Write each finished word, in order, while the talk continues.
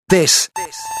This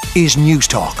is News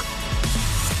Talk.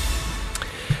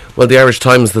 Well, the Irish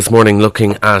Times this morning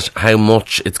looking at how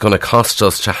much it's going to cost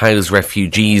us to house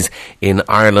refugees in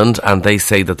Ireland, and they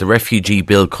say that the refugee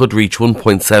bill could reach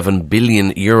 €1.7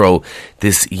 billion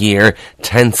this year.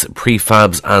 Tents,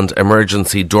 prefabs and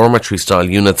emergency dormitory-style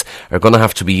units are going to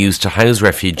have to be used to house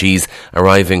refugees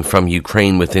arriving from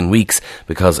Ukraine within weeks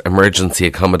because emergency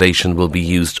accommodation will be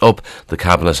used up, the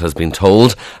Cabinet has been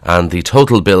told, and the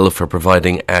total bill for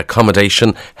providing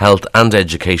accommodation, health and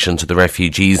education to the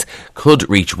refugees could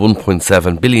reach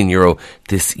 €1.7 billion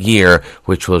this year,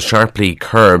 which will sharply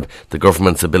curb the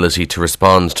government's ability to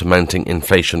respond to mounting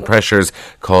inflation pressures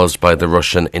caused by the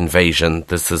Russian invasion.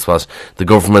 This is what the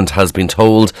government has been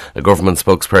told. A government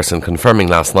spokesperson confirming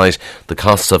last night the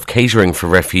costs of catering for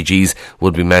refugees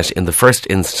would be met in the first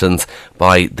instance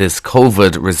by this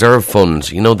COVID reserve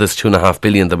fund. You know, this $2.5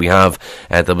 billion that we have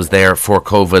that was there for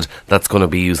COVID, that's going to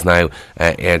be used now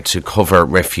to cover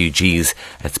refugees.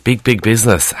 It's big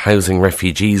business, housing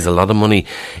refugees. A lot of money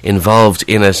involved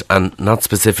in it, and not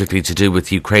specifically to do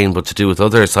with Ukraine but to do with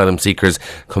other asylum seekers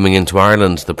coming into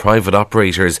Ireland. The private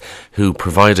operators who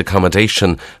provide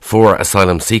accommodation for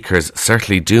asylum seekers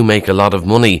certainly do make a lot of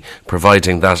money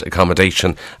providing that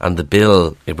accommodation, and the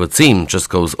bill, it would seem, just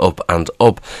goes up and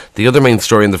up. The other main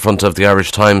story in the front of the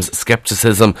Irish Times: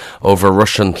 scepticism over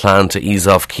Russian plan to ease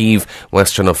off Kyiv.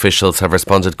 Western officials have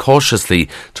responded cautiously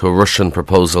to a Russian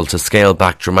proposal to scale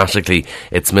back dramatically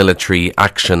its military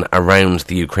action around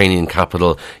the Ukrainian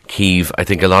capital, Kyiv. I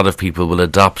think a lot of people will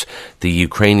adopt the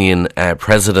Ukrainian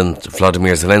President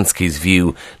Vladimir Zelensky's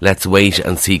view: let's wait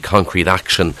and see concrete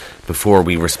action before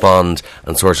we respond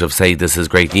and sort of say this is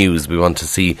great news. We want to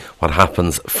see what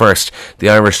happens first. The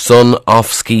Irish Sun: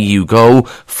 off ski you go.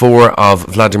 4 of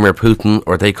Vladimir Putin,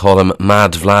 or they call him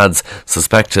Mad Vlad's,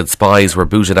 suspected spies were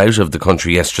booted out of the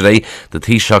country yesterday. The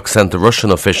Taoiseach sent the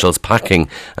Russian officials packing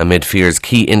amid fears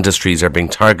key industries are being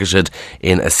targeted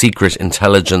in a secret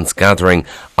intelligence gathering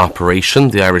operation.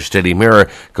 The Irish Daily Mirror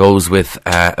goes with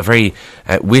a very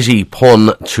witty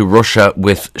pun to Russia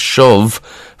with shove.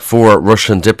 4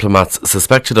 Russian diplomats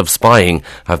suspected of spying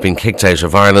have been kicked out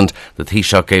of Ireland. The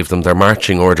Taoiseach gave them their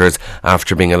marching orders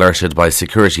after being alerted by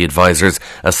security advisors.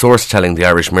 A source telling the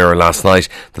Irish Mirror last night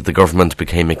that the government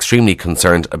became extremely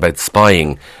concerned about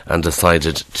spying and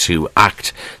decided to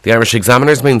act. The Irish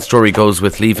Examiner's main story goes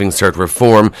with Leaving Cert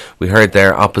reform. We heard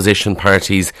their opposition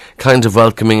parties kind of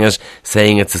welcoming it,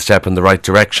 saying it's a step in the right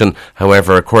direction.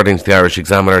 However, according to the Irish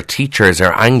Examiner, teachers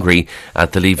are angry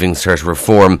at the Leaving Cert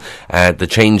reform. The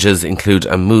changes include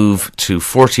a move to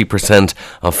 40%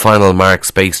 of final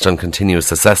marks based on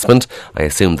continuous assessment. I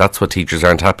assume that's what teachers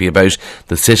aren't happy about.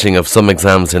 The sitting of some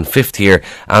exams in 5th year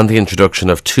and the introduction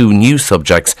of 2 new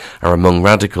subjects are among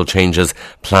radical changes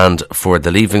planned for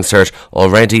the Leaving Cert.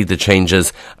 Already the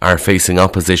changes are facing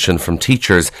opposition from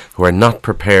teachers who are not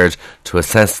prepared to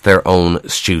assess their own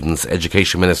students.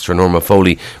 Education Minister Norma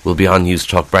Foley will be on News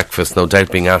Talk Breakfast, no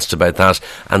doubt being asked about that,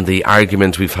 and the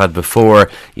argument we've had before,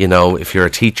 you know, if you're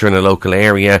a teacher in a local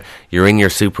area, you're in your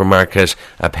supermarket,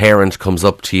 a parent comes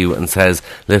up to you and says,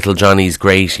 little Johnny's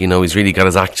great, you know, he's really got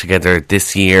his act together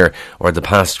this year or the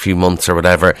past few months or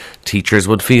whatever. Teachers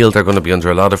would feel they're going to be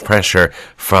under a lot of pressure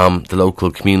from the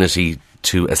local community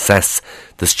to assess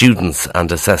the students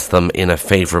and assess them in a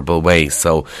favourable way.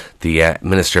 So the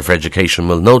Minister for Education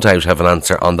will no doubt have an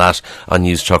answer on that on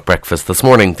News Talk Breakfast this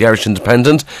morning. The Irish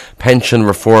Independent: pension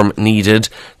reform needed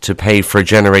to pay for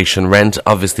generation rent.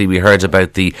 Obviously we heard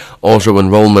about the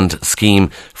auto-enrolment scheme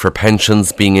for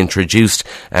pensions being introduced.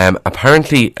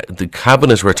 Apparently the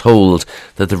Cabinet were told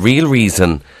that the real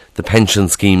reason the pension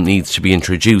scheme needs to be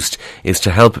introduced is to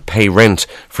help pay rent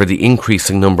for the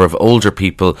increasing number of older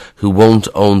people who won't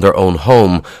own their own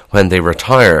home when they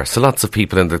retire. So lots of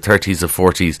people in their 30s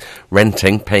or 40s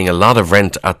renting, paying a lot of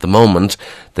rent at the moment.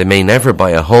 They may never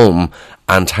buy a home,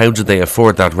 and how do they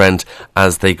afford that rent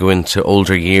as they go into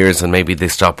older years and maybe they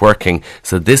stop working?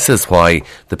 So this is why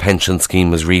the pension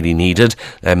scheme was really needed.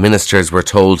 Ministers were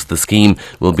told the scheme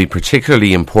will be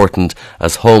particularly important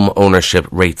as home ownership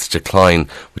rates decline,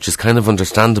 which is kind of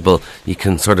understandable. You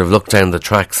can sort of look down the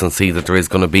tracks and see that there is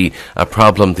going to be a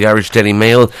problem. The Irish Daily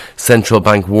Mail: central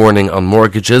bank warning on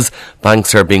mortgages.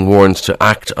 Banks are being warned to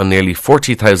act on nearly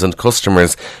 40,000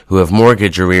 customers who have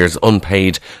mortgage arrears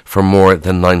unpaid for more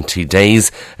than 90 days.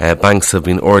 days. Banks have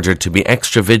been ordered to be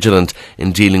extra vigilant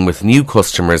in dealing with new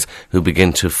customers who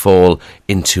begin to fall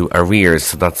into arrears.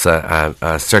 So that's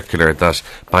a circular that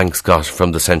banks got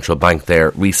from the central bank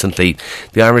there recently.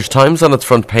 The Irish Times on its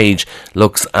front page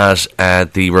looks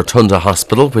at the Rotunda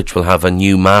Hospital, which will have a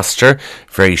new master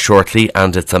very shortly,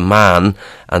 and it's a man.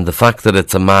 And the fact that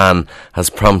it's a man has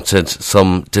prompted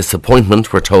some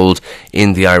disappointment, we're told,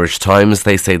 in the Irish Times.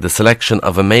 They say the selection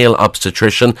of a male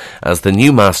obstetrician as the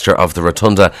new master of the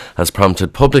Rotunda has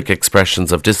prompted public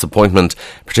expressions of disappointment,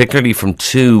 particularly from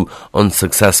two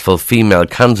unsuccessful female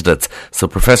candidates. So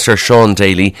Professor Sean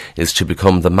Daly is to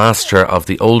become the master of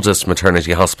the oldest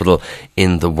maternity hospital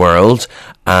in the world,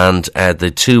 and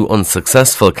the two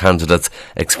unsuccessful candidates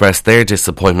expressed their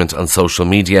disappointment on social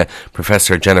media.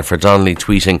 Professor Jennifer Donnelly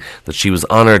tweeting that she was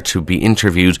honoured to be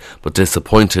interviewed but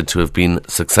disappointed to have been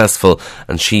successful,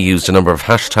 and she used a number of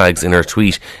hashtags in her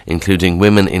tweet, including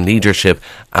women in leadership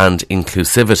and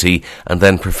inclusivity. And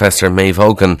then Professor Maeve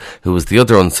Hogan, who was the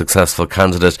other unsuccessful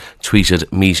candidate,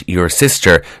 tweeted, "Meet your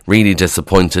sister," really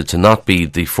disappointed to not be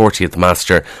the 40th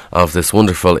master of this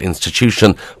wonderful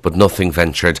institution, but nothing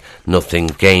ventured, nothing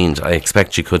gained. I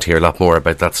expect you could hear a lot more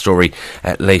about that story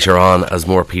later on as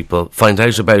more people find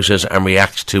out about it and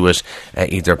react to it,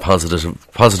 either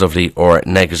positively or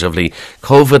negatively.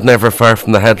 COVID never far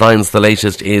from the headlines. The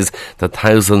latest is that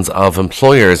thousands of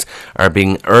employers are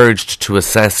being urged to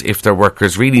assess if their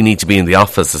workers really need to be in the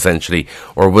office, essentially,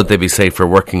 or would they be safer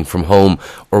working from home,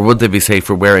 or would they be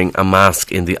safer wearing a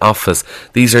mask in the office.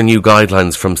 These are new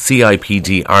guidelines from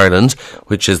CIPD Ireland,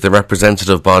 which is the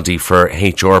representative body for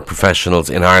HR professionals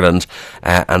in Ireland,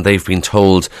 and they've been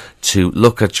told to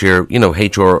look at your,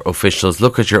 HR officials,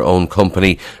 look at your own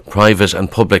company. Private and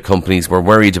public companies were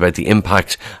worried about the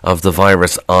impact of the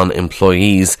virus on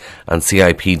employees, and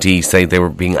CIPD say they were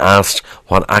being asked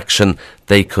what action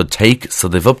they could take. So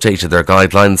they've updated their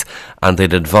guidelines, and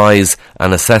they'd advise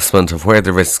an assessment of where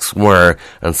the risks were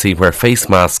and see where face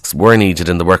masks were needed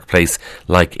in the workplace,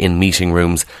 like in meeting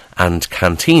rooms and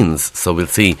canteens. So we'll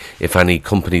see if any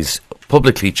companies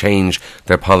publicly change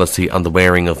their policy on the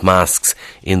wearing of masks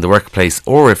in the workplace,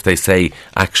 or if they say,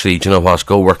 actually, do you know what,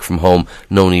 go work from home,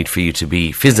 no need for you to be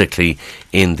physically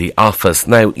in the office.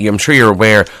 Now, I'm sure you're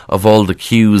aware of all the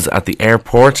queues at the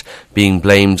airport being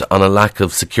blamed on a lack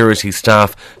of security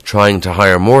staff, trying to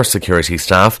hire more security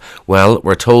staff. Well,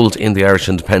 we're told in the Irish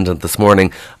Independent this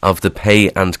morning of the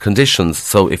pay and conditions.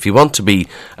 So if you want to be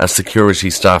a security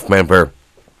staff member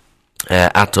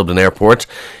at Dublin Airport,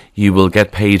 you will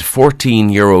get paid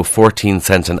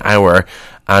 €14.14 an hour,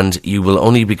 and you will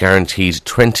only be guaranteed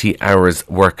 20 hours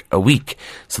work a week.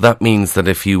 So that means that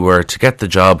if you were to get the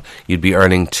job, you'd be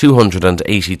earning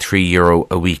 €283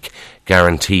 a week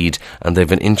guaranteed. And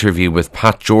they've an interview with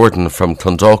Pat Jordan from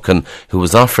Clondalkin, who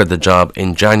was offered the job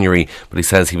in January, but he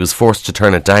says he was forced to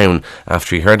turn it down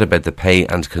after he heard about the pay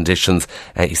and conditions.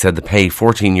 He said the pay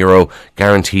 €14,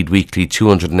 guaranteed weekly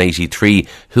 283.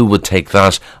 Who would take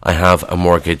that? I have a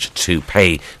mortgage to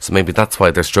pay. So maybe that's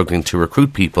why they're struggling to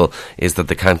recruit people, is that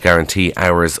they can't guarantee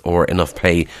hours or enough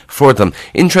pay for them.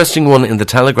 Interesting one in the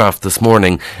Telegraph this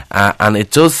morning, and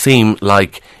it does seem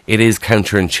like it is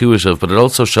counterintuitive, but it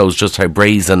also shows just how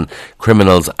brazen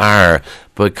criminals are,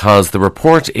 because the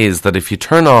report is that if you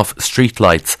turn off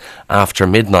streetlights after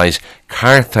midnight,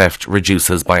 car theft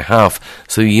reduces by half.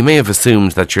 So you may have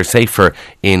assumed that you're safer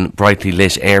in brightly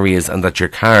lit areas and that your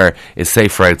car is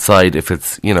safer outside if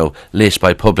it's, lit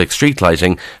by public street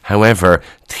lighting. However,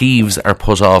 thieves are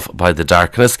put off by the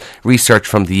darkness. Research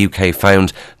from the UK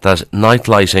found that night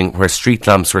lighting where street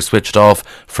lamps were switched off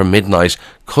from midnight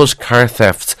cut car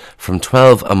thefts from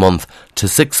 12 a month to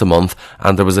 6 a month,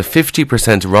 and there was a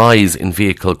 50% rise in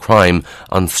vehicle crime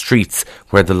on streets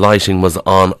where the lighting was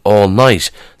on all night,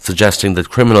 suggesting that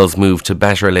criminals move to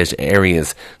better lit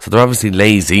areas. So they're obviously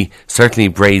lazy, certainly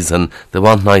brazen. They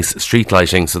want nice street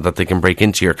lighting so that they can break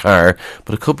into your car,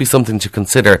 but it could be something to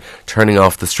consider, turning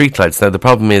off the street lights. Now the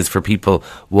problem is, for people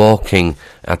walking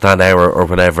at that hour or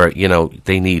whatever,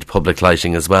 they need public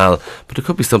lighting as well, but it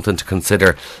could be something to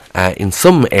consider in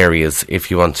some areas if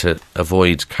you want to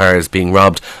avoid cars being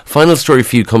robbed. Final story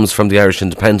for you comes from the Irish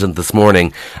Independent this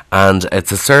morning, and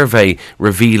it's a survey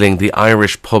revealing the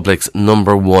Irish public's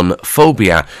number one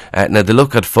phobia. Now they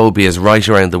look at phobias right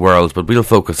around the world, but we'll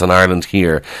focus on Ireland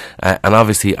here, and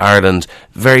obviously Ireland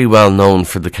very well known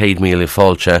for the Céad Míle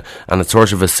Fáilte, and it's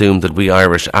sort of assumed that we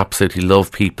Irish absolutely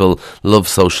love people, love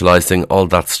socialising, all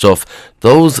that stuff.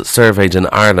 Those surveyed in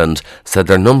Ireland said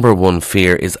their number one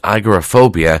fear is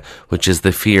agoraphobia, which is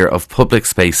the fear of public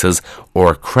spaces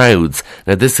or crowds.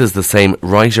 Now, this is the same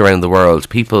right around the world.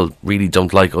 People really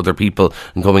don't like other people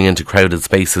and going into crowded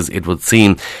spaces, it would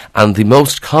seem. And the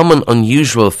most common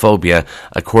unusual phobia,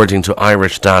 according to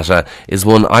Irish data, is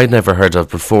one I'd never heard of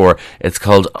before. It's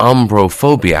called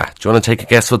ombrophobia. Do you want to take a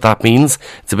guess what that means?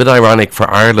 It's a bit ironic for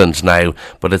Ireland now,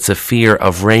 but it's a fear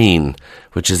of rain,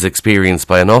 which is experienced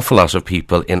by an awful lot of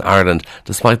people in Ireland,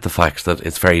 despite the fact that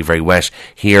it's very, very wet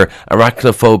here.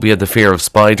 Arachnophobia, the fear of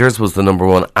spiders, was the number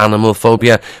one animal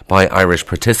phobia by Irish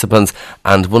participants.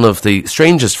 And one of the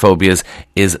strangest phobias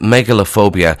is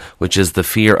megalophobia, which is the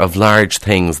fear of large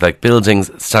things like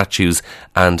buildings, statues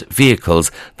and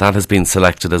vehicles. That has been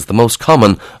selected as the most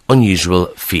common unusual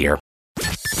fear.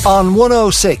 On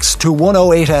 106 to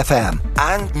 108 FM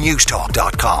and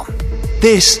newstalk.com.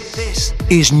 This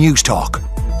is Newstalk.